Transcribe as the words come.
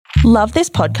Love this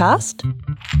podcast?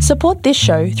 Support this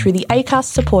show through the Acast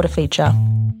supporter feature.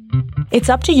 It's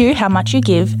up to you how much you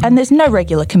give, and there's no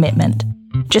regular commitment.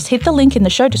 Just hit the link in the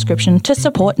show description to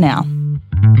support now.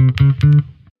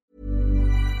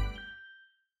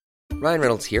 Ryan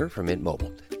Reynolds here from Mint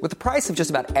Mobile. With the price of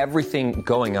just about everything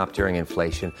going up during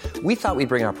inflation, we thought we'd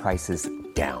bring our prices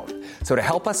down. So to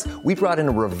help us, we brought in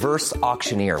a reverse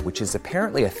auctioneer, which is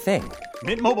apparently a thing.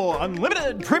 Mint Mobile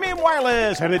Unlimited Premium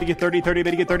Wireless. How to get 30, 30,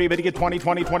 bit to get 30, bit to get 20,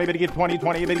 20, 20, bit to get 20,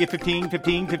 20, bit to get 15,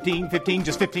 15, 15, 15,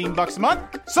 just $15 a month?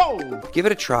 Sold! Give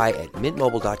it a try at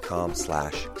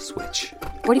mintmobile.com/switch.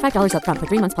 $45 up front for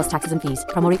 3 months plus taxes and fees.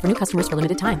 Promo rate for new customers for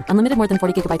limited time. Unlimited more than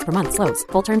 40 gigabytes per month. Slows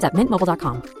full terms at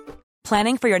mintmobile.com.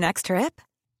 Planning for your next trip?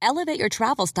 Elevate your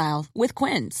travel style with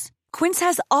Quince. Quince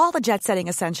has all the jet-setting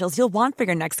essentials you'll want for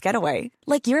your next getaway,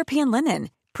 like European linen,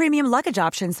 premium luggage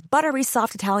options, buttery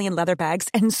soft Italian leather bags,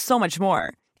 and so much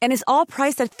more. And is all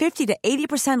priced at 50 to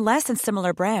 80% less than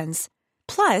similar brands.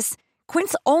 Plus,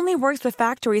 Quince only works with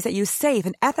factories that use safe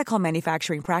and ethical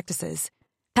manufacturing practices.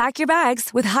 Pack your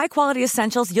bags with high-quality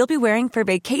essentials you'll be wearing for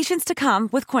vacations to come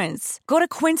with Quince. Go to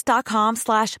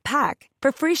quince.com/pack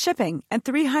for free shipping and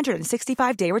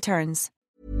 365-day returns.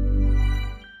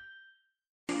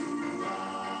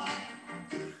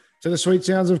 To the sweet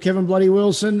sounds of Kevin Bloody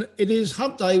Wilson, it is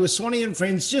Hump Day with Swanee and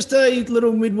Friends. Just a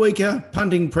little midweeker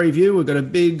punting preview. We've got a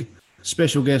big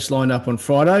special guest lined up on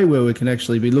Friday where we can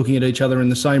actually be looking at each other in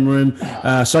the same room,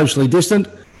 socially distant.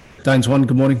 Dane Swan,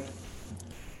 good morning.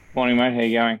 Morning, mate. How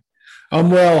you going? I'm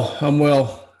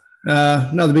well.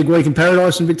 Another big week in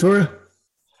paradise in Victoria.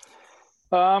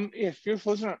 Yeah, it's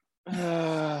beautiful, isn't it?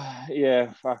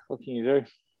 Yeah, fuck, what can you do?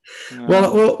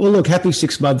 Well, look, happy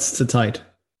 6 months to Tate.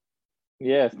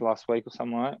 Yeah, it's last week or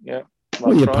something like that. Yeah.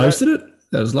 Well, you posted it.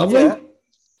 That was lovely.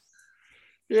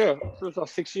 Yeah, it was like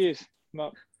 6 years.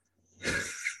 No.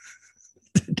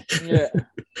 Yeah.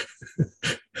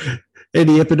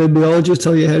 Any epidemiologists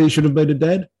tell you how you should have been a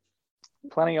dad?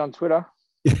 Plenty on Twitter.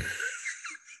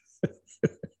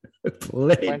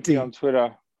 Plenty on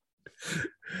Twitter.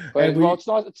 But, well, it's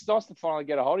nice to finally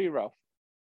get a hold of you, Ralph.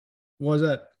 Why is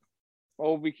that?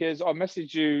 Well, because I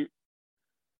messaged you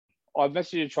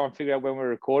to try and figure out when we're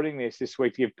recording this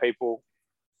week to give people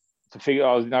to figure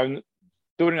out, doing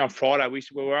it on Friday. We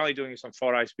were only doing this on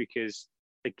Fridays because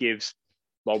it gives,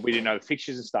 well, we didn't know the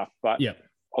fixtures and stuff, but yeah.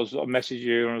 I messaged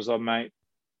you and I was like, mate,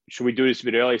 should we do this a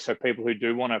bit early so people who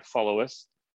do want to follow us,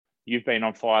 you've been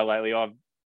on fire lately. I've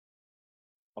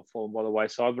fallen by the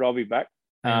wayside, but I'll be back.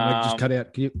 Just cut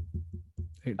out. Can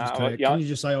you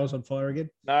just say I was on fire again?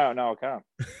 No, I can't.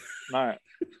 No.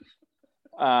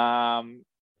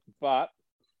 But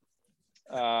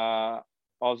I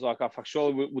was like, oh, fuck,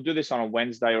 surely we'll do this on a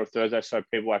Wednesday or a Thursday so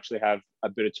people actually have a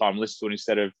bit of time to listen to it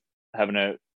instead of having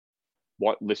to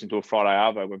listen to a Friday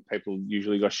Arvo when people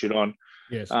usually got shit on.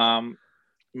 Yes.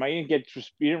 Mate, you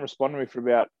didn't respond to me for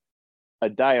about a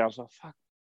day. And I was like, fuck,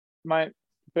 mate.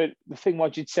 But the thing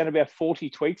was, you'd sent about 40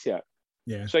 tweets out.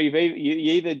 Yeah. So you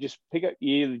either just pick up,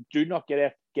 you either do not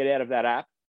get out of that app,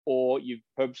 or you've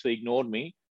purposely ignored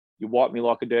me. You wipe me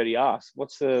like a dirty ass.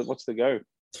 What's the go?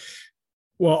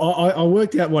 Well, I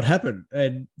worked out what happened,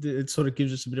 and it sort of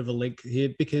gives us a bit of a link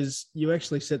here because you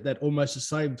actually sent that almost the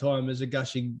same time as a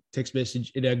gushing text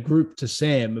message in our group to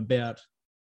Sam about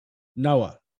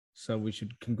Noah. So we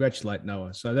should congratulate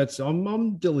Noah. So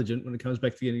I'm diligent when it comes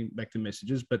back to getting back to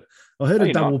messages, but I heard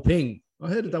a double ping. I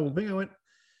went,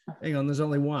 hang on, there's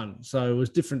only one. So it was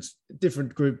different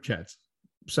group chats.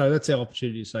 So that's our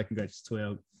opportunity to say congrats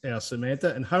to our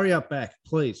Samantha, and hurry up back,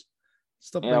 please.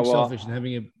 Stop being selfish and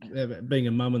being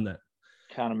a mum and that.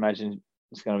 Can't imagine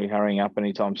it's going to be hurrying up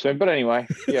anytime soon. But anyway,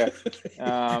 yeah.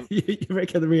 You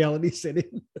reckon the reality set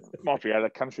in? Might be out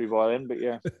of the country by then, but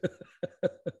yeah.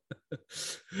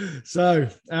 So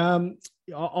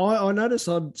I noticed,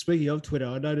 speaking of Twitter,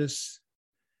 I noticed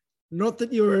not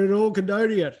that you were at all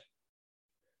condoning it,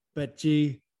 but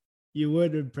gee, you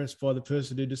weren't impressed by the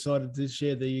person who decided to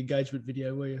share the engagement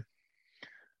video, were you?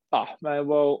 Oh, man,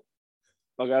 well,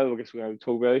 I guess we're going to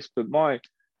talk about this, but I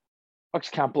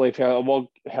just can't believe how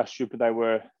stupid they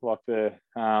were, like the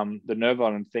Nerve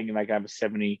Island thing, and they gave a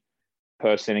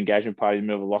 70-person engagement party in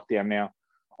the middle of a lockdown. Now,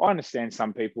 I understand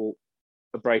some people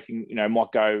are breaking,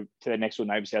 might go to their next door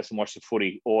neighbour's house and watch the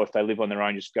footy, or if they live on their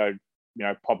own, just go,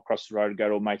 pop across the road and go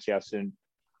to a mate's house and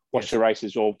watch the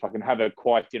races, or fucking have a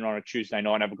quiet dinner on a Tuesday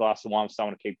night and have a glass of wine with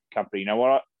someone to keep company. You know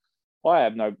what? I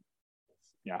have no,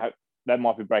 that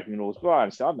might be breaking the rules, but I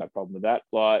understand. I have no problem with that.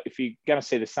 Like, if you're going to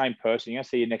see the same person, you're going to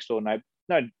see your next door neighbour.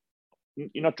 No,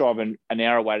 you're not driving an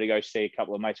hour away to go see a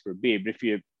couple of mates for a beer, but if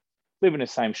you live in the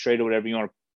same street or whatever, you want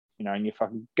and you're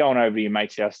fucking going over to your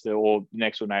mate's house or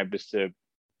next door neighbours to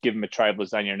give them a tray of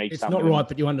lasagna and eat It's something. not right,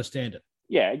 but you understand it.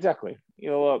 Yeah, exactly.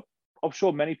 I'm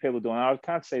sure many people are doing it. I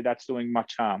can't say that's doing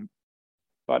much harm.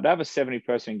 But to have a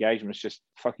 70-person engagement is just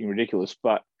fucking ridiculous.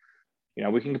 But,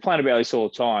 we can complain about this all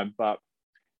the time. But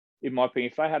in my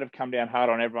opinion, if they had have come down hard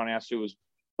on everyone else who was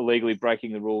illegally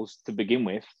breaking the rules to begin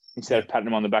with, instead of patting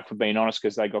them on the back for being honest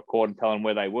because they got caught and telling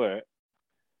where they were,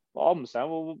 I'm saying,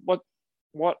 well,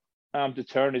 what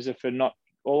deterrent is it for not?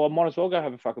 Well, I might as well go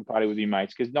have a fucking party with your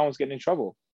mates because no one's getting in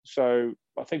trouble. So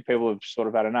I think people have sort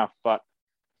of had enough. But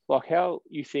like, how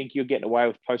you think you're getting away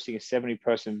with posting a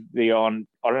 70-person video on?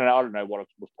 I don't know what it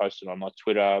was posted on, like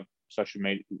Twitter, social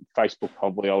media, Facebook,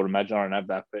 probably. I would imagine. I don't have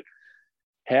that, but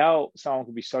how someone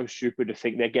could be so stupid to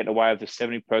think they're getting away with a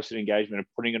 70-person engagement and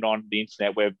putting it on the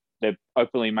internet where they're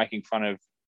openly making fun of,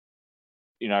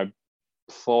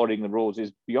 flaunting the rules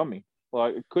is beyond me.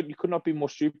 Like, you could not be more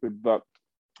stupid, but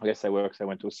I guess they were because they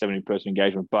went to a 70-person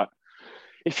engagement. But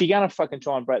if you're going to fucking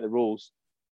try and break the rules,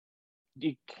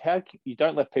 you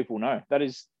don't let people know. That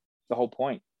is the whole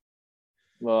point.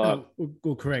 Well,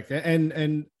 correct.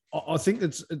 And I think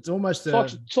it's almost...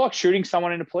 It's like shooting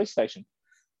someone in a police station.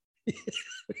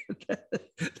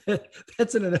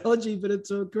 That's an analogy, but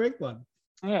it's a correct one.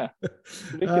 Yeah.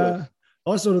 Ridiculous.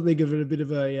 I sort of think of it a bit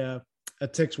of a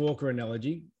Tex Walker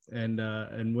analogy.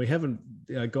 And we haven't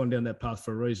gone down that path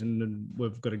for a reason, and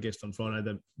we've got a guest on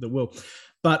Friday that will.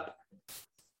 But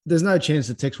there's no chance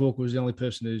that Tex Walker was the only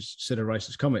person who's said a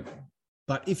racist comment.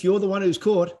 But if you're the one who's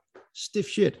caught, stiff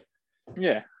shit.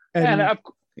 Yeah. Yeah,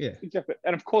 exactly.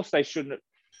 And of course they shouldn't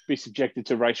be subjected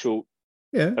to racial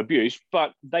abuse,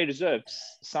 but they deserve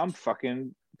some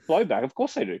fucking blowback. Of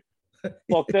course they do.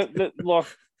 Like, they're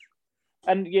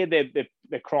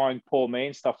crying, poor me,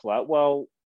 and stuff like that. Well,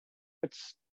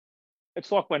 it's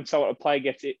like when a player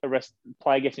gets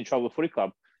in trouble at a footy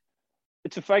club.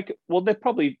 It's a fake. Well, they're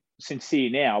probably sincere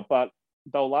now, but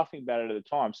they were laughing about it at the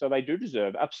time, so they do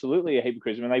deserve absolutely a heap of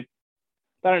criticism. And they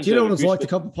don't. Do you know what it's like to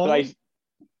cop a pie?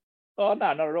 Oh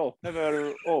no, not at all. Never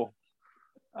at all.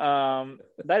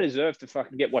 They deserve to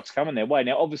fucking get what's coming their way.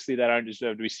 Now, obviously, they don't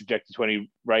deserve to be subjected to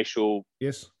any racial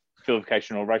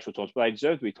vilification or racial taunts, but they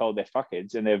deserve to be told they're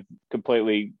fuckheads, and they've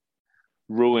completely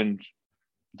ruined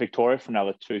Victoria for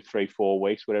another 2, 3, 4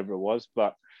 weeks, whatever it was.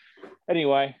 But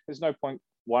anyway, there's no point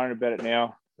worrying about it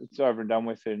now. It's over and done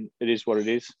with, and it is what it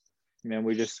is. And then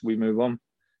we move on.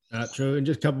 True. And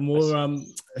just a couple more. How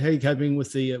are you coping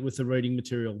with the reading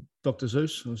material, Dr.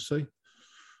 Zeus? I'll see.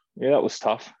 Yeah, that was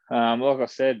tough. Like I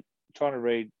said, trying to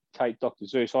read Tate, Dr.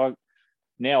 Zeus. I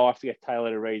have to get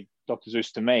Taylor to read Dr.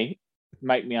 Zeus to me,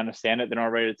 make me understand it, then I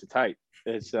read it to Tate.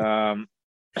 It's fucking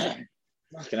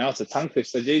hell, it's a tongue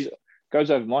twister. Geez,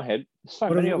 goes over my head.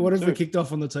 What have we kicked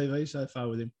off on the TV so far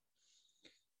with him?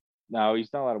 No,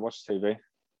 he's not allowed to watch TV.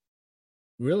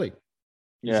 Really?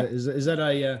 Yeah. Is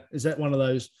that one of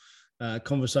those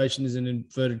conversations in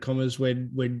inverted commas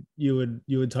when you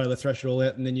would Taylor thrash it all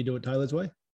out and then you do it Taylor's way?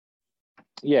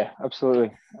 Yeah, absolutely.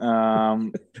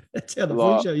 That's how the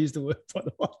footy show used to work, by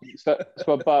the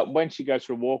way. But when she goes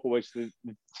for a walk, which the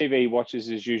TV watches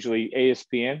is usually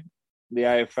ESPN, the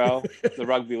AFL, the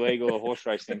rugby league, or the horse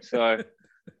racing. So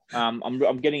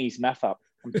I'm getting his math up.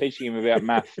 I'm teaching him about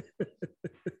math.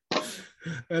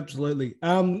 Absolutely.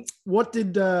 What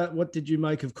did you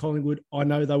make of Collingwood? I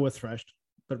know they were thrashed,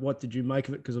 but what did you make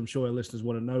of it? Because I'm sure our listeners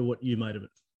want to know what you made of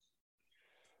it.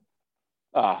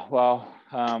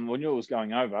 We knew it was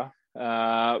going over.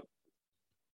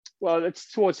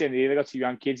 It's towards the end of the year. They got some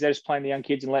young kids. They're just playing the young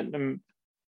kids and letting them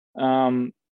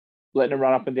run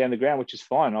up and down the ground, which is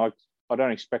fine. I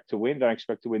don't expect to win. Don't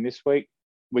expect to win this week,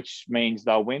 which means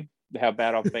they'll win. How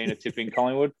bad I've been at tipping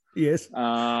Collingwood. Yes.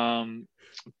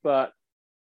 But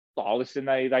listen,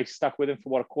 they stuck with him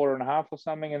for a quarter and a half or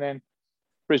something, and then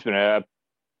Brisbane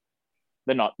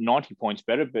they're not 90 points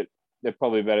better, but they're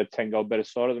probably about a 10-goal better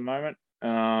side at the moment.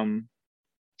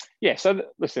 So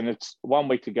listen, it's 1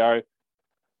 week to go. A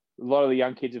lot of the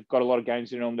young kids have got a lot of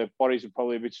games in them. Their bodies are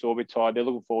probably a bit sore, a bit tired. They're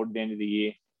looking forward to the end of the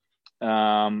year.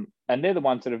 And they're the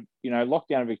ones that have,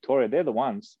 lockdown in Victoria, they're the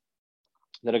ones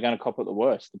that are going to cop it the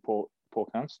worst, the poor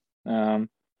cunts. No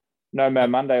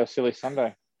Mad Monday or Silly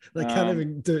Sunday. They can't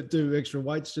even do extra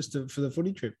weights just for the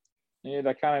footy trip. Yeah,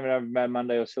 they can't even have Mad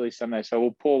Monday or Silly Sunday. So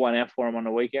we'll pour one out for them on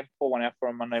the weekend, pour one out for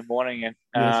them Monday morning. And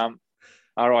Yes.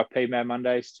 RIP Mad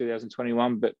Mondays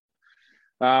 2021. But,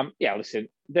 listen,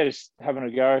 they're just having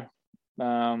a go.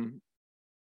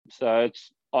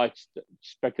 I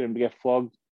expected them to get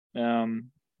flogged.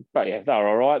 But, yeah, they're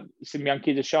all right. Some young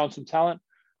kids are showing some talent,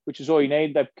 which is all you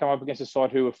need. They've come up against a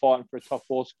side who were fighting for a top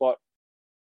 4 spot.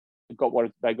 They got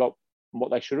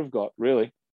what they should have got,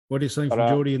 really. What are you seeing But, from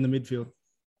Geordie in the midfield?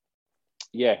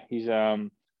 Yeah, he's I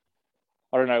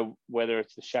don't know whether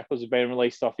it's the shackles have been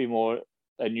released off him or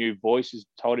a new voice has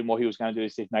told him what he was going to do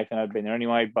if Nathan had been there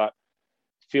anyway, but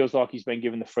feels like he's been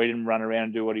given the freedom to run around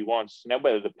and do what he wants. Now,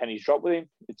 whether the pennies drop with him,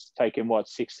 it's taken,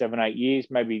 6, 7, 8 years.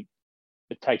 Maybe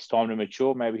it takes time to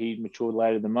mature. Maybe he's matured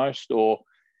later than most, or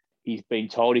he's been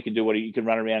told he can do he can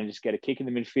run around and just get a kick in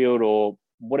the midfield, or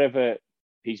whatever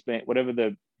he's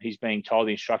being told,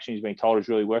 the instruction he's being told is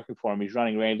really working for him. He's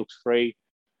running around, looks free.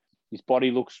 His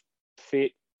body looks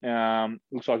fit.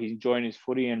 Looks like he's enjoying his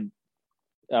footy. And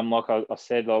like I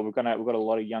said, we've got a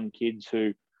lot of young kids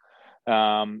who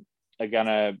are going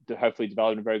to hopefully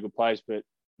develop into very good players. But,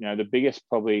 the biggest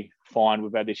probably find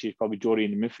we've had this year is probably Geordie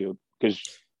in the midfield, because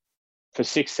for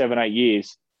 6, 7, 8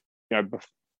 years,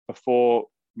 before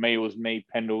me, it was me,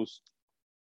 Pendles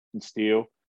and Steele.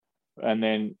 And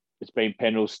then it's been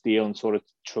Pendles, Steele and sort of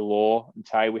Treloar and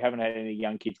Tay. We haven't had any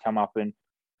young kids come up and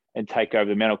take over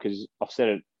the mantle, because I've said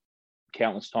it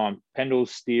countless times. Pendles,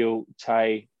 Steele,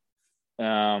 Tay,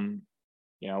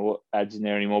 what adds in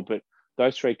there anymore. But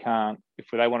those three can't, if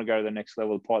they want to go to the next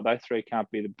level of the pot, those three can't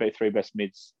be the three best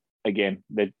mids again.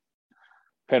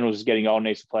 Pendles is getting old,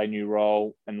 needs to play a new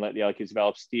role and let the other kids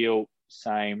develop. Steele,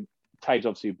 same. Tay's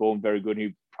obviously born very good.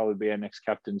 He'll probably be our next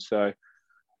captain. So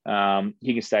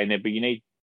he can stay in there. But you need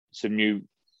some new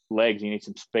legs. You need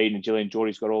some speed and agility. And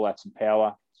Geordie's got all that, some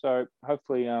power. So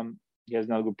hopefully he has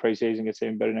another good preseason, gets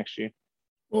even better next year.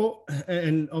 Well,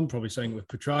 and I'm probably saying with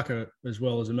Petrarca as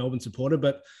well as a Melbourne supporter,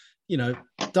 but,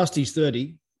 Dusty's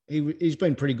 30. He's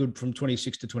been pretty good from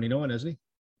 26 to 29, hasn't he?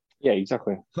 Yeah,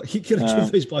 exactly. You can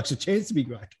give these blokes a chance to be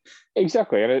great.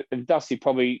 Exactly. And Dusty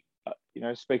probably,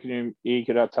 speaking to him, he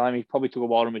could tell him he probably took a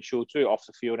while to mature too, off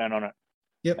the field and on it.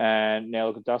 Yep. And now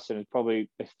look at Dustin, it's probably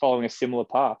following a similar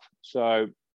path. So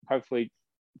hopefully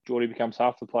Geordie becomes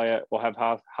half the player, or have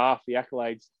half the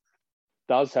accolades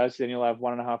Does has, then you'll have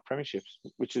 1.5 premierships,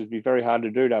 which would be very hard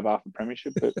to do, to have half a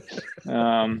premiership. But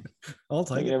I'll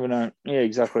take it. You never know. Yeah,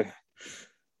 exactly.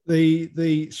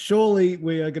 The surely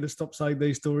we are going to stop saying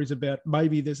these stories about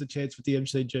maybe there's a chance with the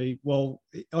MCG. Well,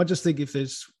 I just think if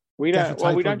there's we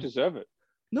don't deserve it.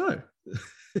 No,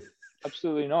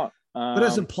 absolutely not. But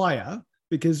as a player,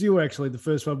 because you were actually the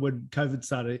first one when COVID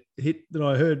started hit that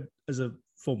I heard as a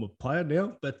former player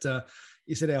now, but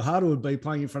you said how hard it would be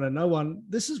playing in front of no one.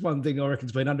 This is one thing I reckon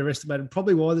has been underestimated,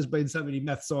 probably why there's been so many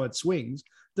math science swings,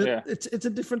 that it's a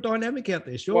different dynamic out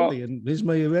there, surely. And there's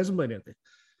me who hasn't been out there.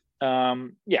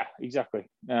 Yeah, exactly.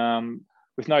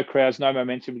 With no crowds, no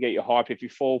momentum to get you hyped. If you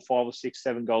fall 5 or 6,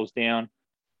 7 goals down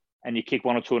and you kick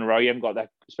 1 or 2 in a row, you haven't got that,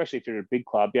 especially if you're a big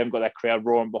club, you haven't got that crowd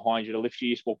roaring behind you to lift you.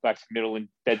 You just walk back to the middle in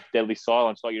deadly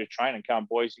silence like you're a training camp,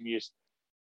 boys, and you just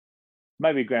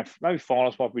maybe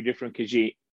finals might be different because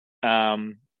you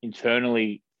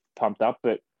internally pumped up,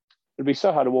 but it'd be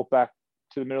so hard to walk back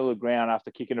to the middle of the ground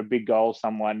after kicking a big goal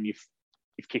someone. You've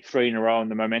kicked 3 in a row and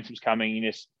the momentum's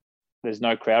coming. There's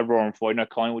no crowd roaring for you, no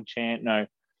Collingwood chant, no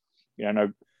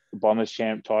Bombers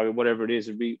chant, Tiger, whatever it is.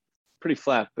 It'd be pretty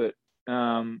flat, but we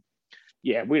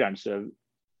don't deserve it.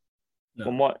 No.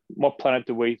 On what planet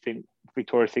do we think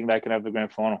Victoria think they can have the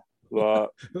grand final?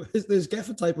 There's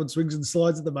gaffer tape on swings and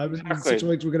slides at the moment. Exactly. In 6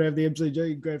 weeks, we're going to have the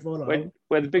MCG grand final.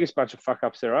 We're the biggest bunch of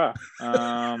fuck-ups there are.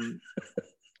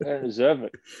 They don't deserve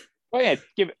it. Well, yeah,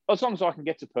 give it, as long as I can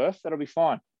get to Perth, that'll be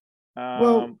fine.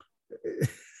 And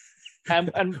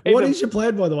what is your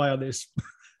plan, by the way, on this?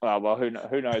 Well, who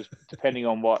knows? Depending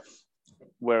on what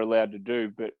we're allowed to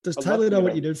do. But does Taylor know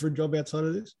what you do for a job outside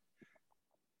of this?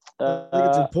 I think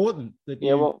it's important that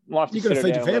you've got to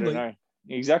feed your family.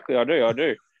 Exactly, I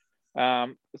do.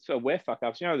 So we're fuck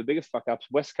ups. The biggest fuck ups,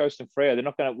 West Coast and Freo.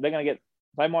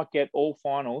 They might get all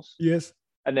finals. Yes,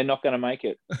 and they're not going to make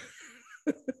it.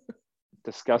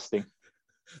 Disgusting.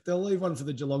 They'll leave one for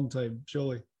the Geelong team,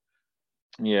 surely.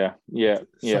 Yeah.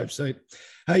 Same seat.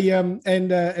 Hey,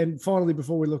 and finally,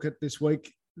 before we look at this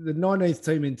week, the 19th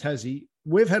team in Tassie.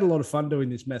 We've had a lot of fun doing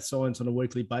this math science on a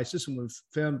weekly basis, and we've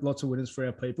found lots of winners for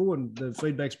our people, and the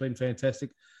feedback's been fantastic.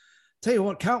 Tell you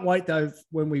what, can't wait though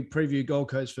when we preview Gold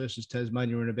Coast versus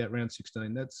Tasmania in about round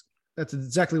 16. That's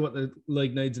exactly what the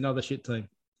league needs, another shit team.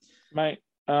 Mate,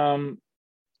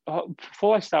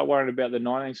 before I start worrying about the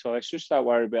 19th side, I should start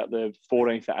worrying about the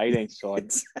 14th to 18th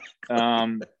side.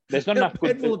 There's not enough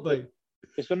good.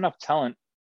 There's not enough talent.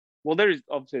 Well, there is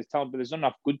obviously talent, but there's not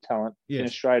enough good talent in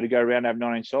Australia to go around and have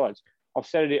 19 sides. I've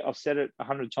said it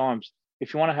 100 times.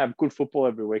 If you want to have good football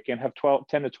every weekend, have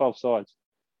 10 to 12 sides.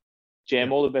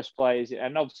 Jam all the best players,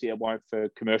 and obviously it won't for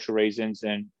commercial reasons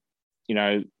and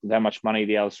how much money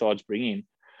the other sides bring in.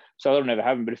 So that'll never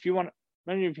happen. But if you want,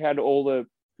 imagine if you had all the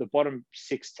bottom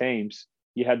 6 teams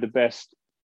you had the best,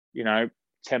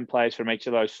 10 players from each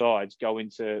of those sides go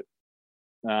into,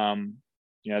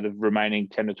 the remaining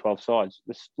 10 to 12 sides.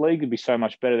 This league would be so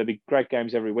much better. There'd be great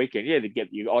games every weekend. Yeah, they'd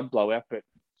get your odd blowout, but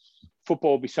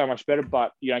football would be so much better,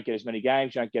 but you don't get as many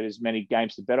games. You don't get as many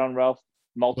games to bet on, Ralph.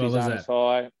 Multis aren't as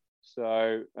high.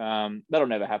 So that'll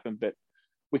never happen, but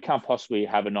we can't possibly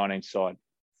have a 19 side.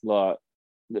 Like,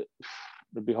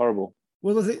 it'd be horrible.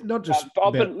 Well, not just.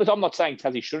 But I'm not saying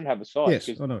Tassie shouldn't have a side. Yes,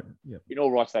 I know. Yeah. In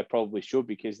all rights, they probably should,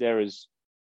 because there is,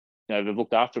 they've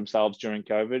looked after themselves during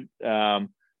COVID.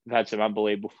 They've had some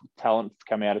unbelievable talent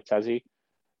come out of Tassie.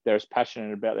 They're as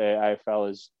passionate about their AFL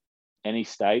as any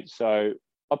state. So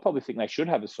I probably think they should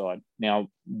have a side. Now,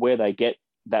 where they get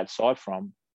that side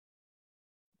from,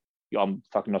 I'm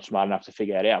fucking not smart enough to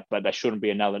figure that out. But there shouldn't be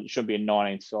a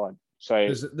 19th side.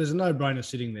 So there's a no-brainer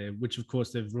sitting there, which of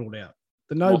course they've ruled out.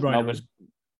 The no-brainer is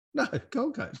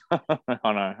Gold Coast.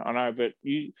 I know, but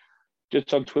you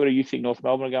just on Twitter, you think North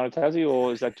Melbourne are going to Tassie,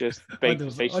 or is that just being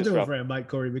facetious? I do it for our mate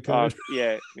Corey McCullough.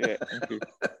 Yeah. Thank you.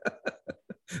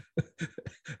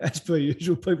 As per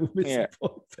usual, people miss the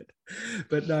point.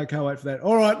 But no, can't wait for that.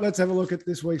 All right, let's have a look at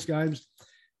this week's games.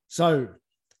 So,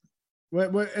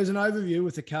 we're as an overview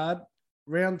with the card,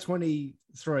 round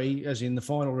 23, as in the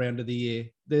final round of the year,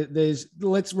 there's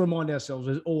let's remind ourselves,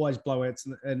 there's always blowouts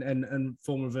and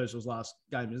form reversals last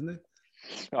game, isn't there?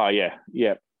 Oh, yeah.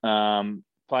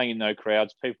 Playing in no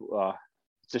crowds, people,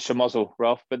 it's a schmozzle,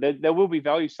 Ralph, but there will be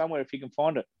value somewhere if you can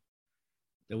find it.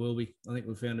 There will be. I think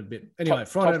we found a bit. Anyway,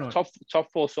 Friday night.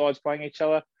 Top four sides playing each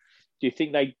other. Do you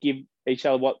think they give each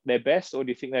other what their best, or do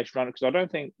you think they should run it? Because I don't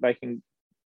think they can.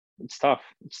 It's tough.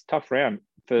 It's a tough round,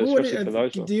 especially for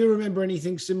those. Do you remember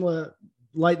anything similar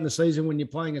late in the season when you're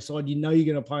playing a side you're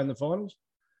going to play in the finals?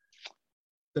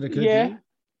 That occurred to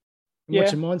you?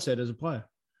 What's your mindset as a player?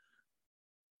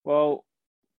 Well,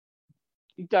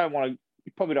 you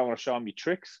probably don't want to show them your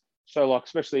tricks. So, like,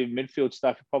 especially in midfield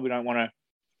stuff, you probably don't want to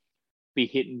be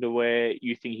hitting to where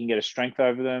you think you can get a strength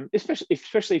over them, especially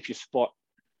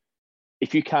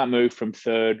if you can't move from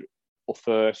third or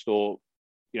first, or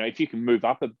if you can move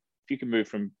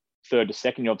from third to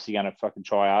second, you're obviously going to fucking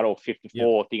try out, or fifth to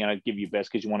fourth, you're going to give your best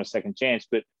because you want a second chance.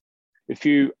 But if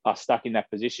you are stuck in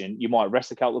that position, you might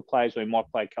rest a couple of players, or you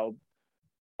might play a couple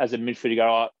as a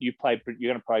midfielder. You're going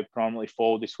to play predominantly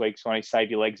forward this week, so I need to save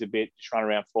your legs a bit, just run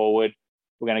around forward.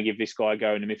 We're going to give this guy a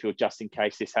go in the midfield just in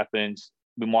case this happens.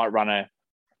 We might run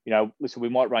we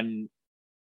might run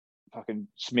fucking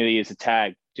Smithy as a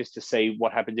tag just to see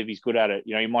what happens if he's good at it.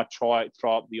 You might throw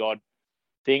up the odd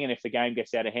thing, and if the game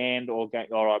gets out of hand, all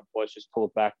right, boys, just pull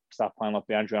it back, start playing like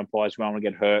boundary umpires. We don't want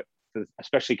to get hurt,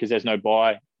 especially because there's no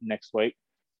bye next week.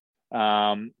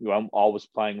 I was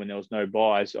playing when there was no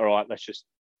buys. All right, let's just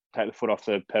take the foot off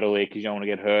the pedal here because you don't want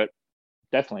to get hurt.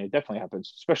 It definitely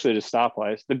happens, especially the star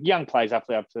players. The young players have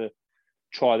to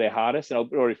try their hardest, or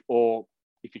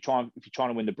if you're trying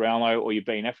to win the Brownlow or you're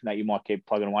being F in that, you might keep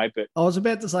plugging away. But I was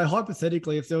about to say,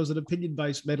 hypothetically, if there was an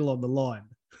opinion-based medal on the line,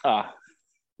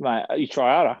 mate, you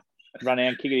try harder, run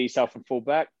out, kick it yourself from full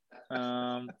back.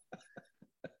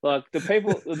 Like the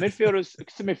midfielders,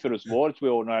 it's the midfielders' awards. We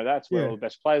all know that's where all the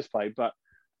best players play. But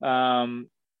and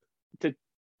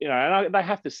they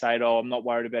have to say it. I'm not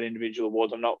worried about individual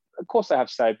awards. I'm not. Of course, they have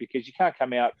to say it, because you can't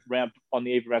come out round on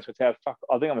the even rounds without. I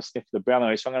think I'm gonna sniff the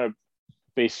Brownlow, so I'm gonna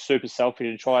be super selfish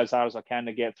and try as hard as I can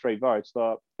to get 3 votes.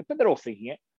 But they're all thinking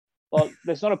it. Like,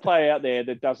 there's not a player out there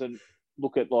that doesn't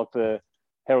look at like the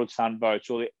Herald Sun votes,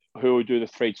 or whoever do the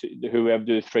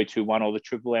 3-2-1 or the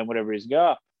Triple M, whatever it is. And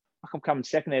go, I'm coming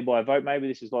second there by a vote. Maybe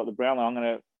this is like the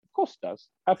Brownlow. Of course it does.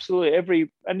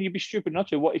 Absolutely. And you'd be stupid not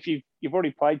to. What if you've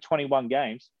already played 21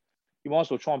 games? You might as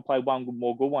well try and play one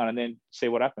more good one and then see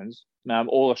what happens.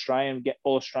 All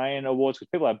Australian awards, because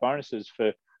people have bonuses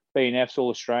for BNFs, All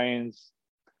Australians,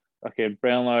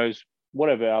 Brownlows,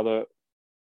 whatever other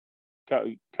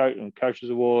coaches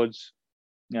awards.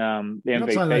 The MVP. You're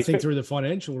not saying they think through the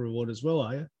financial reward as well,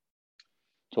 are you?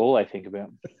 It's all they think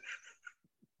about.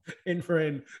 End for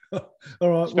end. All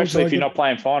right. Especially if you're not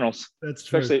playing finals. That's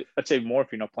true. That's even more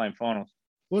if you're not playing finals.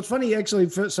 Well, it's funny, actually.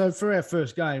 For our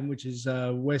first game, which is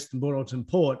Western Bulldogs and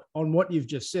Port, on what you've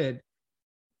just said,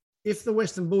 if the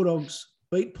Western Bulldogs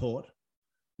beat Port,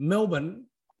 Melbourne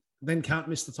then can't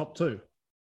miss the top 2.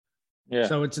 Yeah.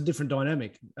 So it's a different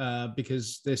dynamic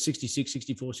because they're 66,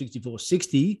 64, 64,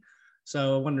 60.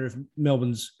 So I wonder if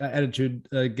Melbourne's attitude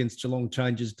against Geelong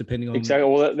changes depending on... Exactly.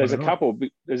 Well, there's a couple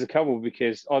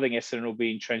because I think Essendon will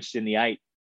be entrenched in the 8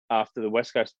 after the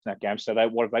West Coast in that game. So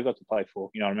what have they got to play for?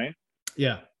 You know what I mean?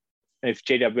 Yeah. And if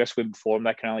GWS win before them,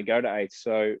 they can only go to 8.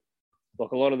 So,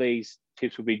 like, a lot of these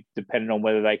tips will be dependent on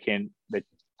whether they're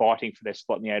fighting for their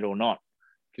spot in the 8 or not.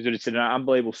 because it's an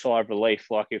unbelievable sigh of relief.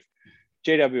 Like if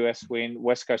GWS win,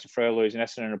 West Coast of Freo lose, and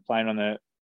Essendon are playing on I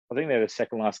think they're the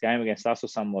second last game against us or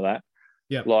something like that.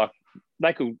 Yeah. Like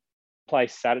they could play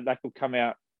Saturday, they could come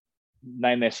out,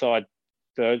 name their side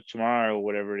third tomorrow or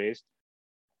whatever it is,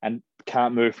 and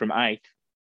can't move from 8th,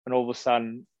 and all of a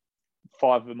sudden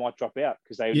 5 of them might drop out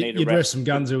because they need to You'd rest some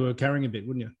guns who were carrying a bit,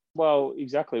 wouldn't you? Well,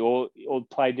 exactly, or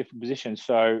play different positions.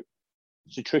 So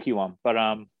it's a tricky one, but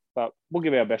we'll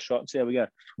give it our best shot and see how we go.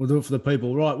 We'll do it for the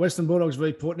people. Right, Western Bulldogs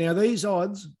v Port. Now, these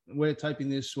odds, we're taping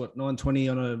this,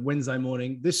 9:20 on a Wednesday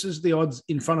morning. This is the odds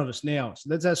in front of us now. So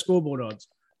that's our scoreboard odds.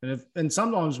 And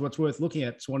sometimes what's worth looking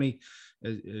at, Swanee,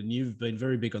 and you've been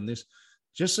very big on this,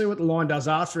 just see what the line does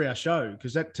after our show,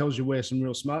 because that tells you where some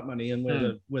real smart money and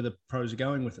where the pros are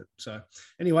going with it. So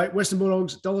anyway, Western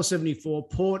Bulldogs,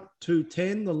 $1.74, Port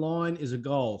 2.10. The line is a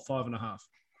goal, 5.5.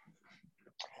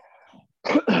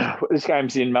 This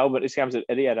game's in Melbourne. This game's at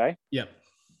Etihad, eh? Yeah.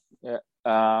 Yeah.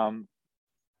 I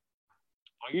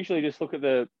usually just look at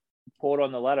the Port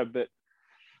on the ladder, but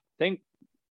I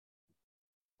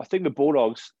think the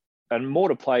Bulldogs, and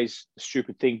Mortar plays a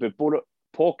stupid thing, but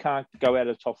Port can't go out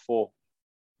of the top 4.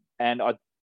 And I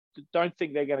don't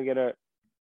think they're going to get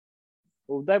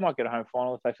they might get a home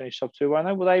final if they finish top 2, won't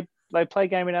they? Will they play a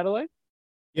game in Adelaide?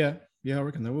 Yeah, I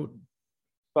reckon they would.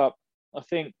 But I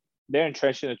think they're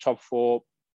entrenched in the top 4.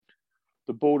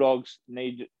 The Bulldogs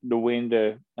need the win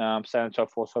to stay in the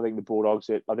top 4. So I think the Bulldogs,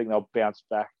 I think they'll bounce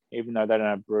back, even though they don't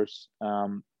have Bruce. I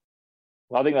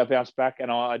think they'll bounce back, and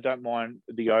I don't mind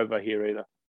the over here either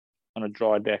on a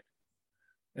dry deck.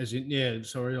 I'll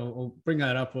bring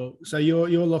that up. So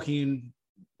you're locking in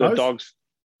both? The Dogs.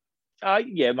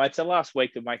 Yeah, mate. It's the last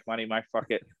week to make money, mate.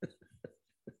 Fuck it.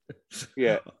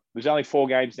 Yeah. There's only 4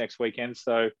 games next weekend,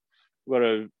 so we've got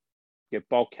to get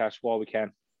bulk cash while we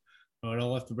can. All right,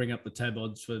 I'll have to bring up the tab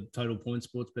odds for Total Point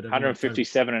Sports.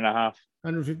 157.5.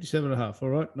 157.5. All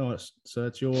right, nice. So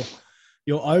that's your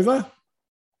over.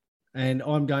 And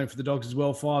I'm going for the Dogs as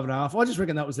well, 5.5. I just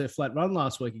reckon that was their flat run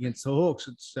last week against the Hawks.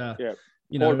 It's Port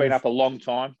have been up a long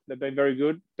time. They've been very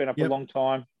good. Been up a long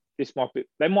time. This might be.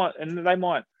 They might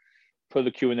put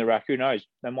the queue in the rack. Who knows?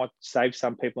 They might save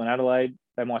some people in Adelaide.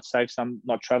 They might save some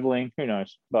not travelling. Who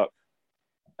knows? But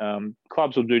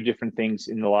clubs will do different things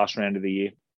in the last round of the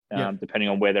year, depending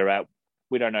on where they're at.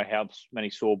 We don't know how many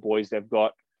sore boys they've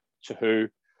got to who.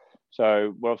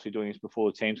 So we're obviously doing this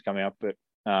before the teams come out. But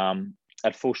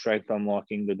at full strength, I'm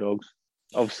liking the Dogs.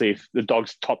 Obviously, if the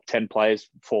Dogs' top 10 players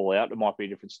fall out, it might be a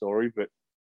different story. But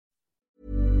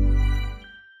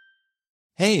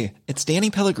Hey, it's Danny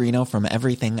Pellegrino from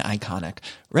Everything Iconic.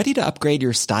 Ready to upgrade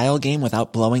your style game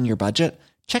without blowing your budget?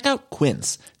 Check out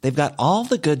Quince. They've got all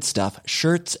the good stuff,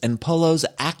 shirts and polos,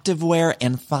 activewear,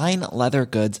 and fine leather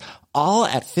goods, all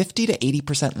at 50 to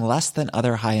 80% less than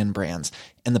other high-end brands.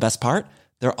 And the best part?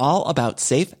 They're all about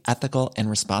safe, ethical, and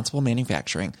responsible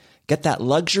manufacturing. Get that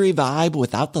luxury vibe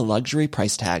without the luxury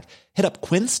price tag. Hit up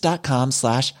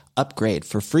quince.com/upgrade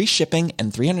for free shipping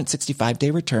and 365-day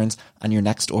returns on your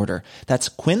next order. That's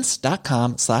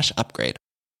quince.com/upgrade.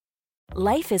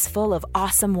 Life is full of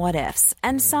awesome what-ifs,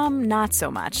 and some not so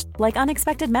much, like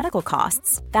unexpected medical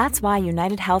costs. That's why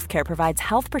United Healthcare provides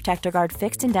Health Protector Guard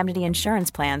fixed indemnity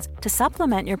insurance plans to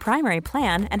supplement your primary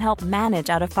plan and help manage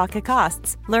out-of-pocket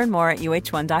costs. Learn more at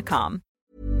uh1.com.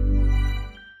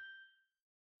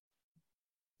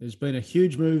 There's been a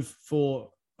huge move for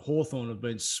Hawthorn, have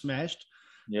been smashed.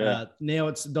 yeah, Now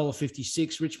it's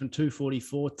 $1.56, Richmond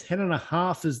 2.44,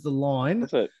 10.5 is the line.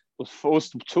 that's it. It was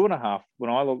 2.5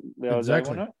 when I looked the other day,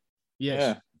 wasn't it?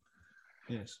 Yes.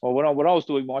 Yeah. Yes. Well, when I was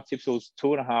doing my tips, it was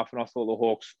 2.5, and I thought the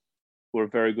Hawks were a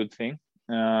very good thing.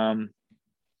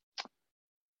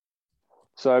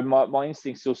 So my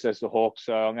instinct still says the Hawks.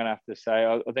 So I'm going to have to say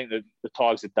I think the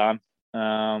Tigers are done.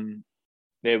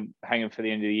 They're hanging for the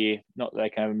end of the year. Not that they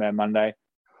can have them on Monday.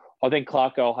 I think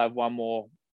Clarko will have one more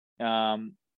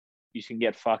you can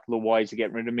get fucked little ways to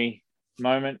get rid of me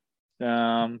moment.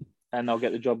 And they'll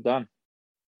get the job done.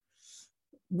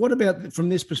 What about from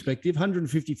this perspective?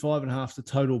 155.5 the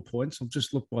total points. I've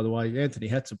just looked, by the way. Anthony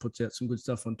Hatzer puts out some good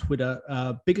stuff on Twitter.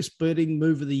 Biggest betting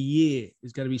move of the year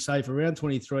is going to be safe around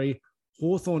 23.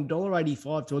 Hawthorn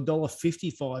 $1.85 to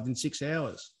 $1.55 in 6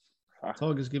 hours.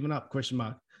 Tigers given up? ?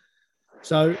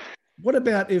 So what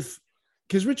about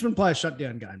because Richmond play a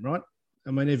shutdown game, right?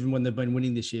 I mean, even when they've been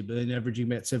winning this year, but they're averaging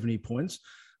about 70 points.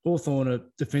 Hawthorn are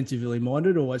defensively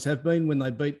minded, always have been. When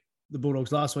they beat the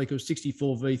Bulldogs last week, it was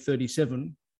 64 v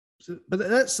 37. But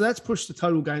that's pushed the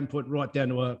total game point right down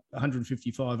to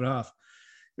 155.5. You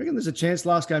reckon there's a chance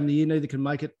last game of the year neither can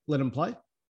make it, let them play?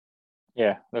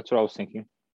 Yeah, that's what I was thinking.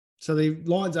 So the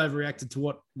line's overreacted to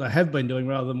what they have been doing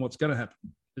rather than what's going to happen.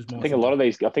 I think a lot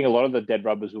of the dead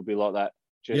rubbers will be like that.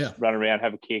 Just run around,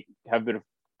 have a kick, have a bit of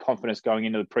confidence going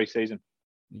into the preseason.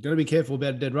 You've got to be careful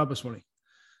about a dead rubber, Swanee.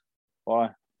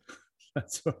 Why?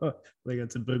 That's right. I think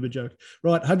that's a boomer joke.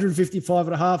 Right,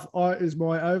 155.5 is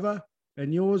my over,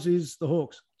 and yours is the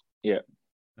Hawks. Yeah.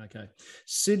 Okay.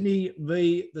 Sydney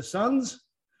v the Suns.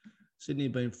 Sydney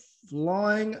have been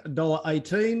flying,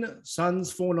 $1.18.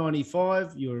 Suns,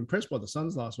 $4.95. You were impressed by the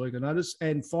Suns last week, I noticed.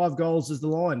 And 5 goals is the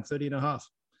line, 30.5.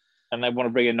 And they want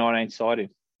to bring a 19 side in.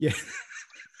 Yeah.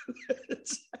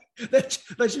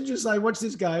 They should just say, watch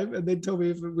this game, and then tell me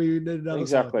if we need another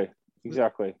Exactly. side.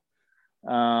 Exactly.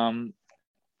 Well,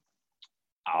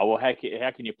 how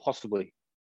can you possibly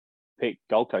pick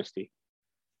Gold Coast here?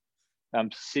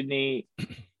 Sydney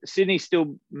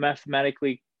still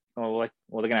mathematically, they're going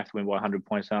to have to win by 100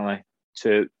 points, aren't they?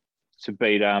 To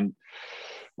beat, they're going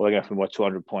to have to win by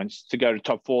 200 points to go to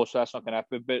top 4. So that's not going to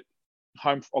happen. But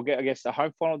I guess the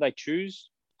home final they choose.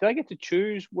 Do they get to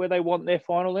choose where they want their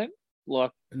final then?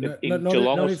 Like not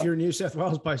Geelong? Not if you're a New South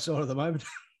Wales based side at the moment.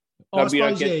 No, I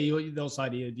suppose, they'll say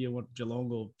to you, do you want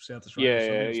Geelong or South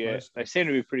Australia? Yeah. They seem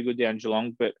to be pretty good down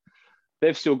Geelong, but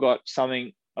they've still got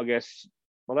something, I guess.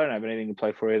 Well, they don't have anything to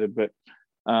play for either, but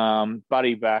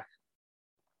Buddy back.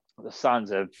 The Suns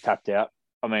have tapped out.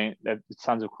 I mean, the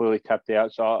Suns have clearly tapped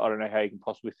out, so I don't know how you can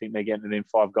possibly think they're getting it in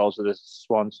 5 goals of the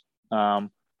Swans.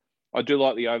 I do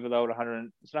like the over, though, at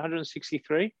 100. Is it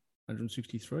 163?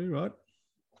 163, right?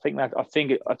 I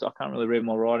can't really read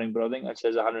my writing, but I think that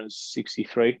says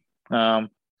 163.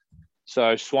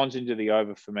 So Swans into the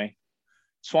over for me.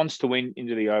 Swans to win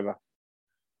into the over.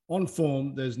 On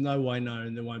form, there's no way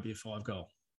known there won't be a 5 goal.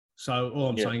 So all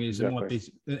I'm saying is There might be,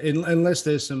 unless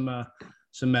there's some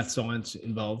math science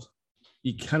involved,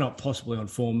 you cannot possibly on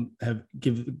form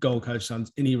give the Gold Coast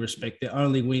Suns any respect. Their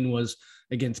only win was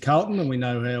against Carlton, and we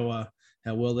know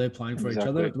how well they're playing for each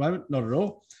other at the moment. Not at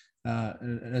all.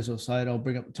 And as I said, I'll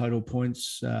bring up the total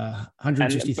points,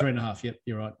 163.5. Yep,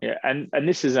 you're right. Yeah, and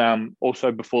this is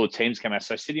also before the teams come out.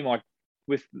 So City might,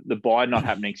 with the bye not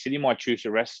happening, City might choose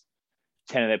to rest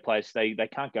 10 of their players. They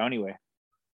can't go anywhere.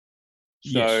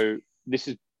 So this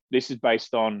is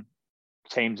based on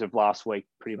teams of last week,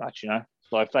 pretty much.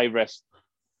 So if they rest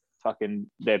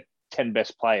fucking their 10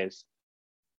 best players,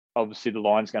 obviously the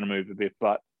line's going to move a bit,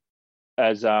 but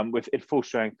as with at full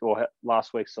strength or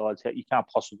last week's sides, you can't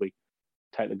possibly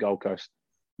take the Gold Coast.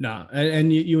 No,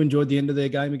 and you enjoyed the end of their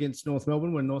game against North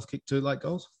Melbourne when North kicked 2 late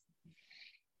goals?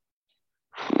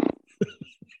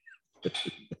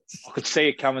 I could see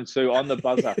it coming too on the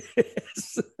buzzer.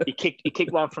 Yes. He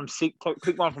kicked one from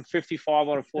 55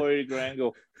 on a 40-degree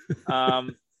angle.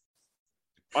 I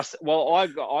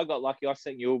got lucky. I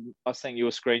sent you a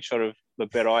screenshot of the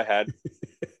bet I had.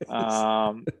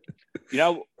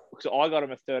 Because I got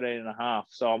him at 13.5.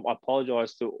 So I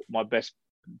apologise to my best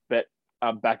bet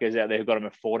backers out there who got him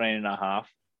at 14.5.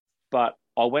 But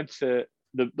I went to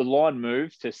the line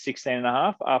moved to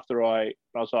 16.5 after I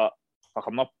was like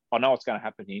I know what's going to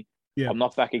happen here. Yeah. I'm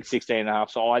not backing 16.5.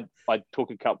 So I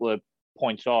took a couple of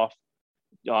points off.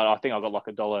 I think I got like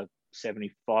 $1.75,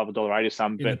 $1.80 or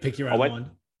something. But pick your own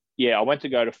line. Yeah, I went to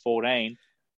go to 14,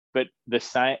 but the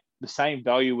same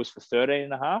value was for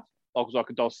 13.5. I was like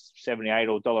 $1.78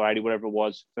 or $1.80, whatever it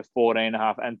was, for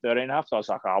 14.5 and 13.5. So I was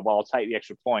like, I'll take the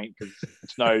extra point because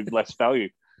it's no less value.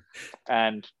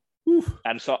 And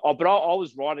so, but I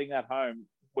was riding that home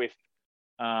with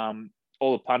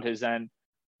all the punters, and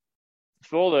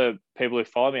for all the people who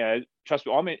follow me, trust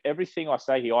me, everything I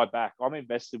say here, I back. I'm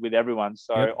invested with everyone,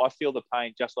 so I feel the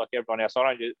pain just like everyone else.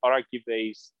 I don't give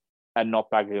these and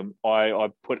not back them. I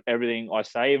put everything I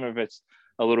say, even if it's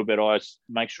a little bit, I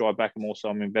make sure I back them also.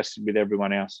 I'm invested with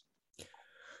everyone else.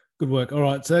 Good work. All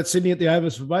right. So that's Sydney at the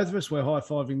overs for both of us. We're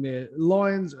high-fiving there.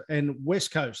 Lions and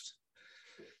West Coast.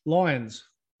 Lions,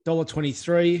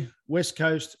 $1.23. West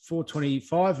Coast,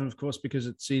 $4.25. And, of course, because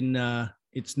it's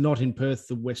not in Perth,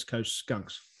 the West Coast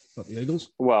Skunks, not the Eagles.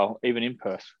 Well, even in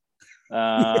Perth.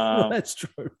 Well, that's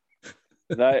true.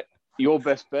 Your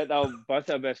best bet. They were both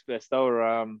our best bets. They were,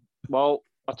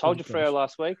 I told you, Freo,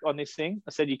 last week on this thing.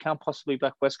 I said you can't possibly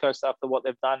back West Coast after what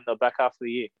they've done the back half of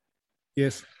the year.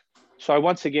 Yes. So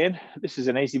once again, this is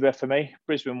an easy bet for me.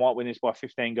 Brisbane might win this by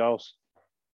 15 goals.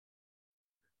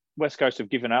 West Coast have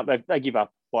given up. They give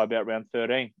up by about round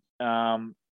 13.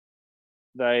 And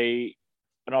I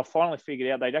finally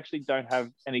figured out they actually don't have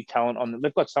any talent on them.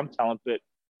 They've got some talent, but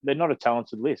they're not a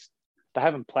talented list. They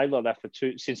haven't played like that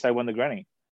since they won the granny.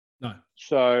 No.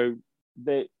 So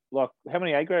they how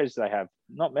many A grades do they have?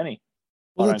 Not many.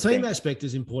 Well, the team aspect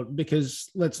is important because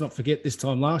let's not forget this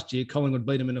time last year, Collingwood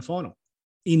beat them in the final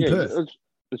in Perth.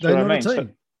 That's what I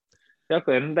mean.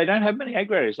 Exactly, and they don't have many A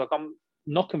graders. Like, I'm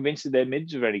not convinced that their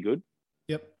mids are very good.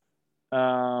 Yep.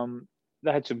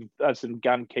 They had some two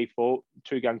gun key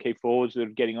forwards that are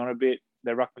getting on a bit.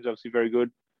 Their ruckman's obviously very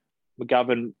good.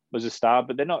 McGovern was a star,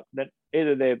 but they're not. I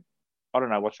don't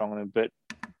know what's wrong with them, but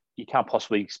you can't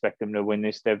possibly expect them to win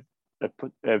this. They've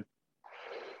given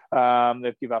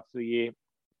up for the year.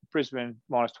 Brisbane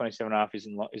minus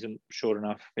 27.5 isn't short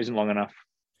enough, isn't long enough.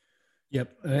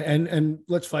 Yep, and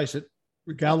let's face it,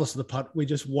 regardless of the putt, we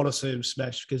just want to see them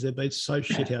smash because they've been so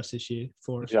shithouse this year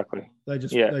for us. Exactly. They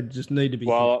just need to be.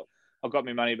 Well, hit. I got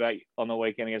my money back on the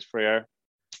weekend against Freo,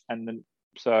 and then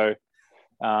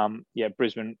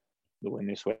Brisbane will win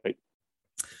this week.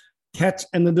 Cats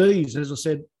and the D's, as I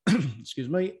said, excuse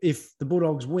me. If the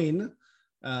Bulldogs win,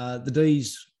 the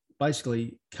D's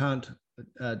basically can't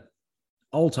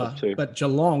alter, but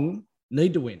Geelong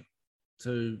need to win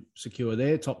to secure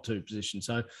their top 2 position.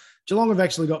 So Geelong have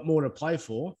actually got more to play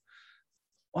for.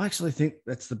 I actually think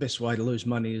that's the best way to lose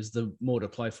money is the more to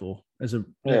play for.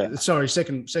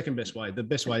 Second best way. The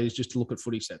best way is just to look at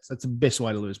footy sets. That's the best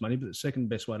way to lose money. But the second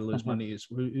best way to lose money is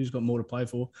who's got more to play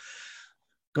for.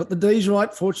 Got the D's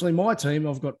right. Fortunately, my team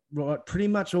I've got right pretty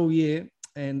much all year,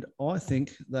 and I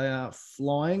think they are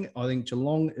flying. I think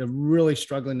Geelong are really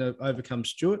struggling to overcome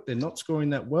Stewart. They're not scoring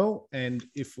that well, and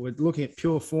if we're looking at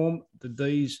pure form, the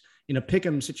D's in a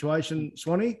pick'em situation,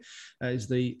 Swanee, is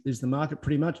the market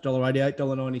pretty much $1.88,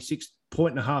 $1.96,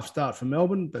 1.5 start for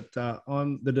Melbourne, but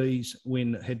I'm the D's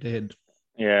win head to head.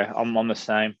 Yeah, I'm on the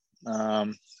same.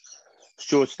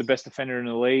 Stewart's the best defender in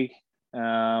the league.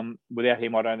 Without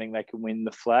him, I don't think they can win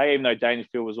the flag. Even though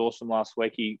Dangerfield was awesome last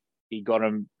week, he got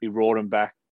him, he roared him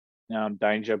back,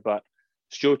 Danger. But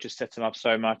Stewart just sets him up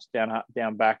so much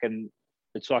down back, and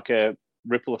it's like a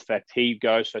ripple effect. He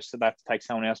goes, so they have to take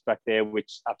someone else back there,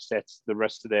 which upsets the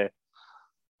rest of their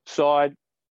side.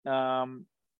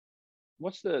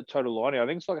 What's the total line here? I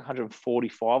think it's like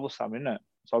 145 or something, isn't it?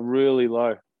 It's like really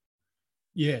low.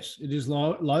 Yes, it is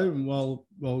low. And while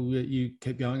you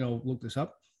keep going, I'll look this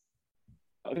up.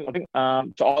 I think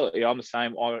I'm the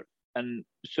same. And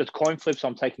so it's coin flips.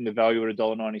 I'm taking the value at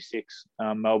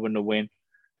 $1.96, Melbourne to win.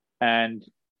 And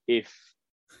if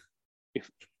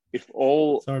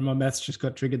all, sorry, my maths just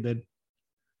got triggered then.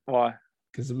 Why?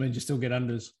 Because it means you still get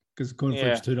unders. Because the coin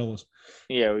flip's $2.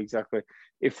 Yeah, exactly.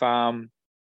 If and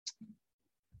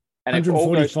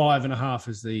 145.5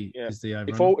 is the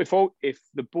over. If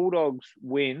the Bulldogs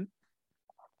win,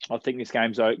 I think this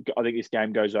game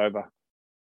goes over.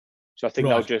 So I think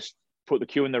they'll just put the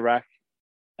cue in the rack.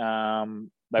 They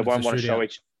won't want to show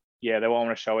they won't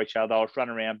want to show each other. They'll run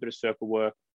around, bit of circle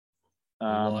work.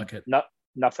 I like it.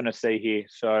 Nothing to see here.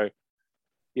 So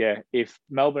yeah, if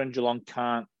Melbourne and Geelong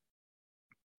can't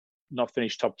not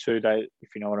finish top 2,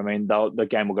 if you know what I mean, the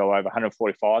game will go over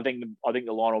 145. I think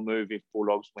the line will move if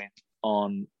Bulldogs win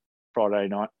on Friday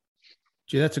night.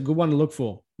 Gee, that's a good one to look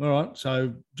for. All right,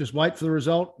 so just wait for the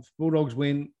result. If Bulldogs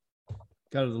win,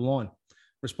 go to the line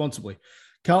responsibly.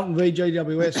 Carlton v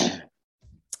GWS.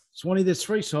 Swanee, there's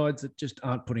 3 sides that just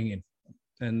aren't putting in,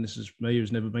 and this is me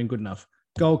who's never been good enough.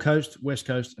 Gold Coast, West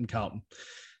Coast, and Carlton.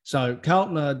 So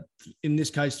Carlton are, in this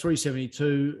case,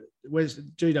 372. GWS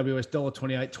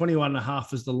 $1.28,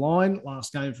 21.5 is the line.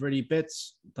 Last game for Eddie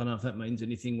Betts. Don't know if that means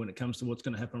anything when it comes to what's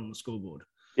going to happen on the scoreboard.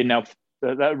 You know,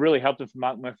 that really helped him for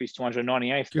Mark Murphy's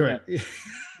 298th. Correct.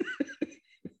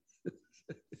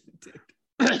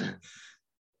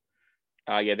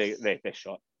 They're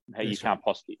shot.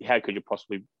 How could you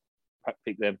possibly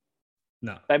pick them?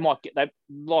 No. They might get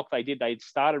they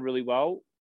started really well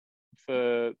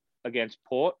against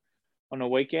Port on the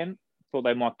weekend. Thought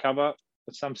they might cover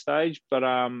at some stage, but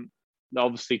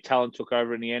obviously talent took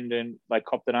over in the end and they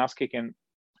copped an ass kick. And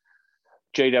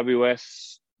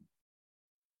GWS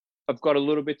have got a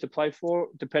little bit to play for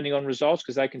depending on results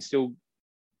because they can still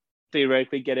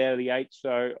theoretically get out of the 8.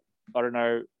 So I don't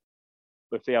know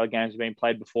if the other games have been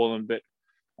played before them, but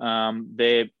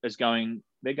they're going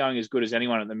as good as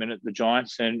anyone at the minute, the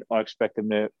Giants, and I expect them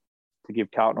to give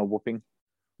Carlton a whooping.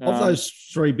 Of those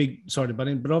 3 big, sorry to butt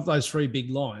in, but of those 3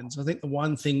 big lines, I think the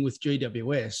one thing with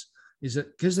GWS is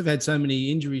that because they've had so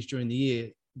many injuries during the year,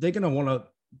 they're going to want to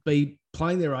be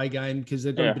playing their A game because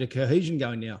they've got a bit of cohesion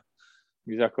going now.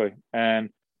 Exactly. And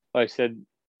like I said,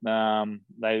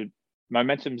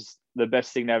 momentum's the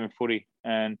best thing to have in footy,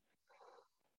 and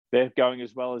they're going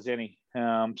as well as any.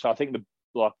 So I think the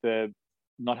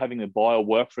not having the bye will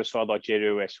work for a side like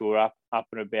GWS who are up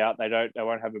and about. They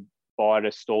won't have a bye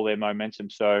to stall their momentum.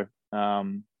 So I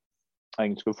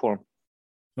think it's good for them.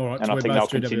 All right. And I think they'll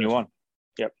continue on.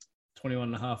 Yep.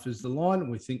 21.5 is the line.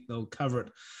 We think they'll cover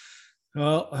it.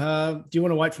 Well, do you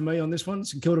want to wait for me on this one?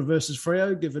 St Kilda versus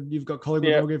Freo, given you've got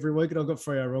Collingwood wrong every week and I've got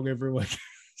Freo wrong every week.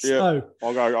 So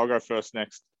I'll go first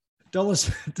next.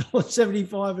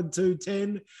 $1.75 and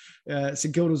 $2.10.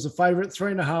 St Kilda's the favourite,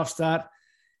 3.5 start.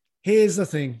 Here's the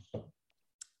thing.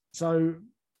 So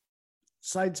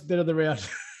Saints better the round.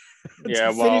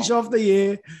 Finish off the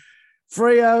year.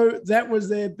 Freo, that was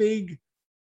their big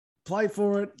play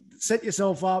for it. Set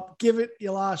yourself up. Give it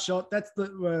your last shot. That's I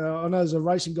know there's a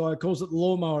racing guy who calls it the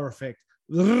lawnmower effect.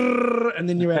 And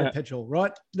then you're out of petrol,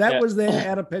 right? That was their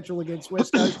out of petrol against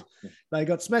West Coast. They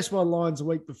got smashed by Lions a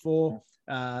week before.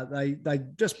 They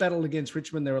just battled against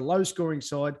Richmond. They're a low-scoring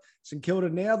side. St Kilda,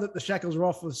 now that the shackles are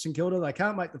off with St Kilda, they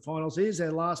can't make the finals. Here's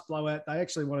their last blowout. They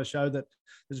actually want to show that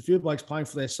there's a few blokes playing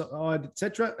for their side,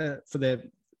 etc., for their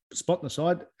spot in the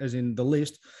side, as in the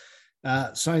list.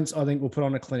 Saints, I think, will put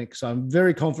on a clinic. So I'm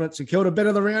very confident St Kilda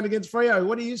better the round against Freo.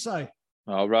 What do you say?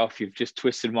 Oh, Ralph, you've just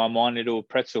twisted my mind into a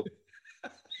pretzel.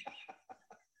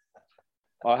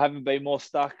 I haven't been more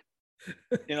stuck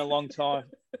in a long time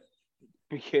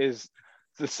because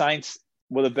the Saints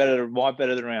were my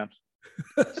better the round.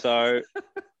 So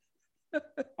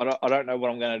I don't know what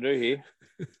I'm going to do here.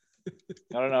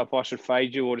 I don't know if I should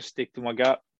fade you or just stick to my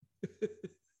gut.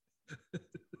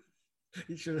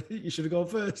 You should have gone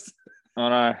first.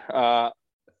 I know.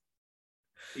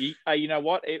 You know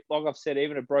what? Like I've said,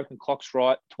 even a broken clock's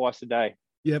right twice a day.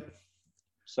 Yep.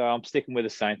 So I'm sticking with the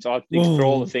Saints. I think for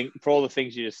all the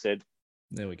things you just said.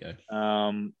 There we go.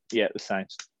 The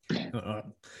Saints. All right.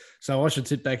 So I should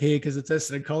sit back here because it's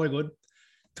Essendon Collingwood.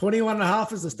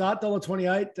 21.5 is the start,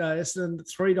 $1.28. Essendon,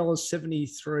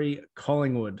 $3.73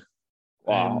 Collingwood.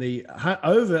 Wow. And the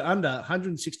under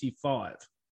 165.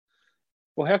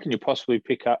 Well, how can you possibly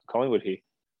pick up Collingwood here?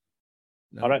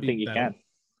 I don't think you can.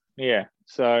 Yeah.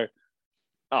 So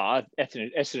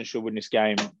Essendon should win this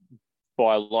game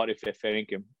by a lot if they're fair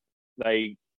income.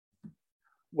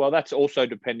 That's also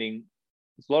depending.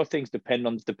 There's a lot of things depend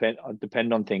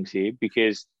on things here,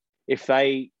 because if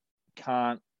they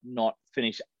can't not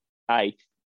finish 8th, do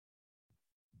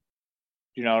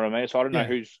you know what I mean? So I don't know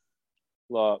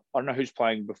who's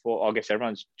playing before. I guess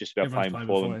everyone's just about playing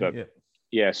before them. But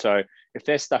yeah, so if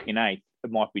they're stuck in 8th,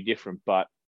 it might be different. But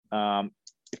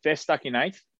if they're stuck in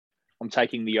 8th, I'm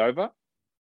taking the over.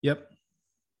 Yep.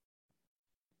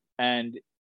 And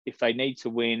if they need to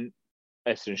win,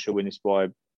 Essendon should win this by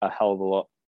a hell of a lot.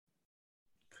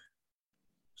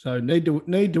 So need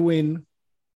to win.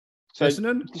 So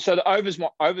Essendon? So the over's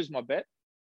my bet.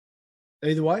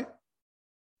 Either way?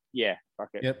 Yeah, fuck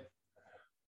it. Yep.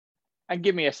 And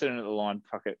give me Essendon at the line.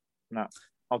 Fuck it. No,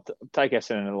 I'll take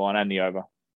Essendon at the line and the over.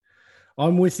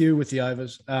 I'm with you with the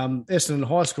overs. Essendon,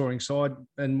 high-scoring side,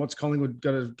 and what's Collingwood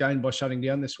got to gain by shutting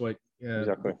down this week?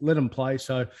 Exactly. Let them play.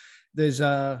 So there's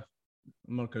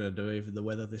I'm not going to do even the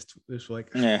weather this week.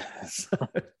 Yeah. So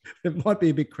it might be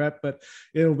a bit crap, but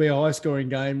it'll be a high-scoring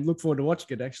game. Look forward to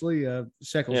watching it, actually.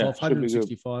 Shackles off,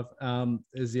 165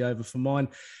 is the over for mine.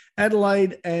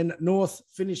 Adelaide and North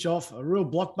finish off a real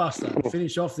blockbuster.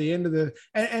 Finish off the end of the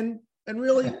 – and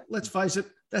really, let's face it,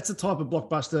 that's the type of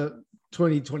blockbuster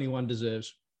 2021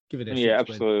 deserves. Give it a shot. Yeah,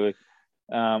 absolutely.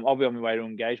 I'll be on my way to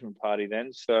engagement party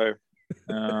then, so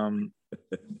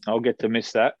I'll get to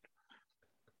miss that.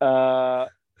 Fucking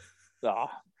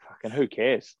who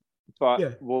cares?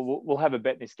 But we'll have a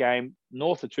bet in this game.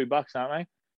 North are $2, aren't they?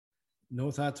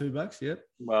 North are $2. Yep.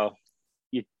 Well,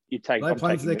 you take. Are they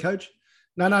playing for their coach?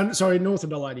 No. Sorry, North are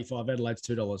 $1.85. Adelaide's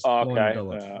 $2. Oh, okay.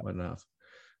 $1.5.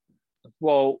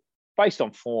 Well, based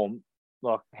on form,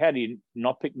 like, how do you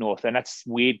not pick North? And that's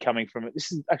weird coming from it.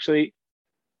 This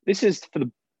is for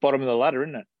the bottom of the ladder,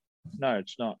 isn't it? No,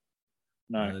 it's not.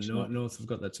 No, it's not. North have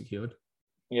got that secured.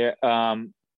 Yeah.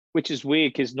 Which is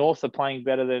weird because North are playing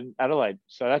better than Adelaide.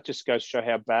 So that just goes to show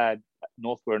how bad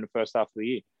North were in the first half of the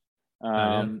year.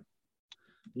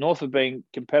 North have been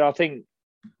competitive.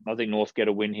 I think North get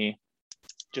a win here.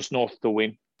 Just North to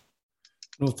win.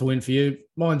 North to win for you.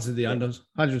 Mine's the unders,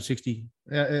 160.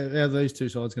 How are these two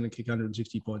sides going to kick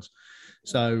 160 points?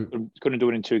 So couldn't do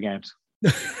it in 2 games.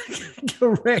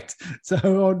 Correct. So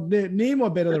I'm near my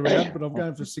bet of the round, but I'm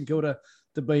going for St Kilda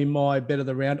to be my bet of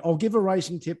the round. I'll give a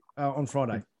racing tip on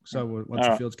Friday. So once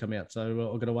the fields come out.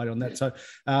 So I've got to wait on that. So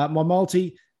my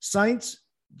multi, Saints,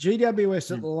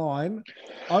 GWS at the line,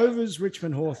 overs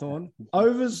Richmond Hawthorn,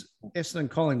 overs Essendon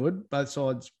Collingwood, both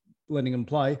sides letting them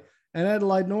play, and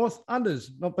Adelaide North, unders,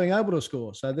 not being able to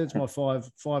score. So that's my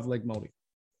five-leg multi.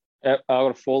 I've got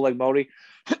a 4-leg multi.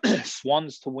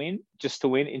 Swans to win, just to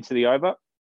win into the over.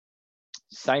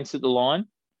 Saints at the line.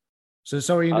 So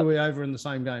sorry, into the over in the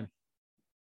same game.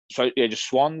 So, yeah, just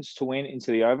Swans to win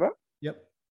into the over. Yep.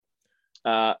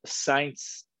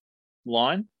 Saints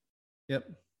line. Yep.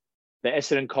 The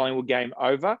Essendon Collingwood game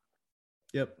over.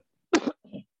 Yep.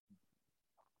 And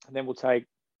then we'll take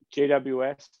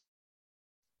GWS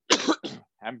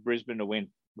and Brisbane to win.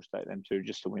 We'll take them too,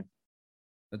 just to win.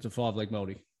 That's a 5-leg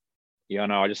multi. Yeah, I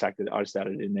know. I just added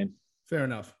it in then. Fair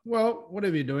enough. Well,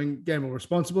 whatever you're doing, gamble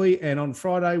responsibly. And on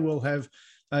Friday, we'll have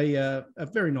a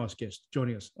very nice guest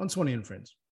joining us on Swanee and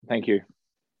Friends. Thank you.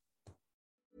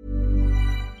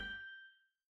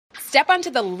 Step onto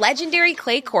the legendary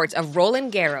clay courts of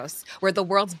Roland Garros, where the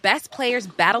world's best players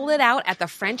battle it out at the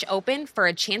French Open for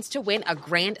a chance to win a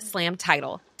Grand Slam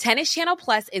title. Tennis Channel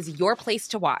Plus is your place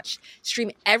to watch.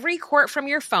 Stream every court from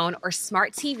your phone or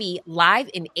smart TV live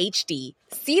in HD.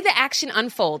 See the action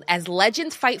unfold as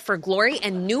legends fight for glory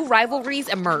and new rivalries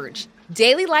emerge.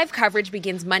 Daily live coverage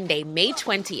begins Monday, May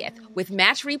 20th, with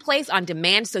match replays on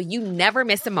demand so you never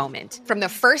miss a moment. From the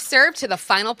first serve to the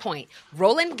final point,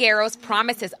 Roland Garros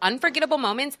promises unforgettable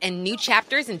moments and new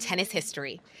chapters in tennis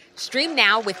history. Stream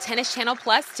now with Tennis Channel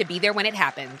Plus to be there when it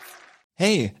happens.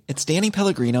 Hey, it's Danny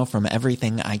Pellegrino from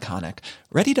Everything Iconic.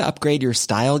 Ready to upgrade your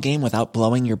style game without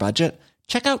blowing your budget?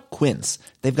 Check out Quince.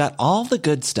 They've got all the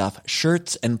good stuff,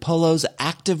 shirts and polos,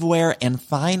 activewear, and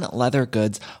fine leather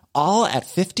goods, all at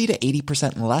 50 to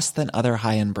 80% less than other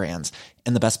high-end brands.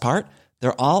 And the best part?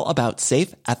 They're all about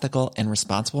safe, ethical, and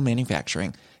responsible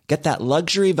manufacturing. Get that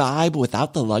luxury vibe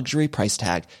without the luxury price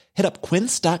tag. Hit up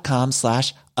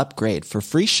quince.com/upgrade for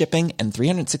free shipping and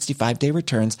 365-day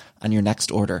returns on your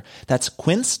next order. That's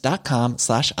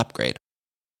quince.com/upgrade.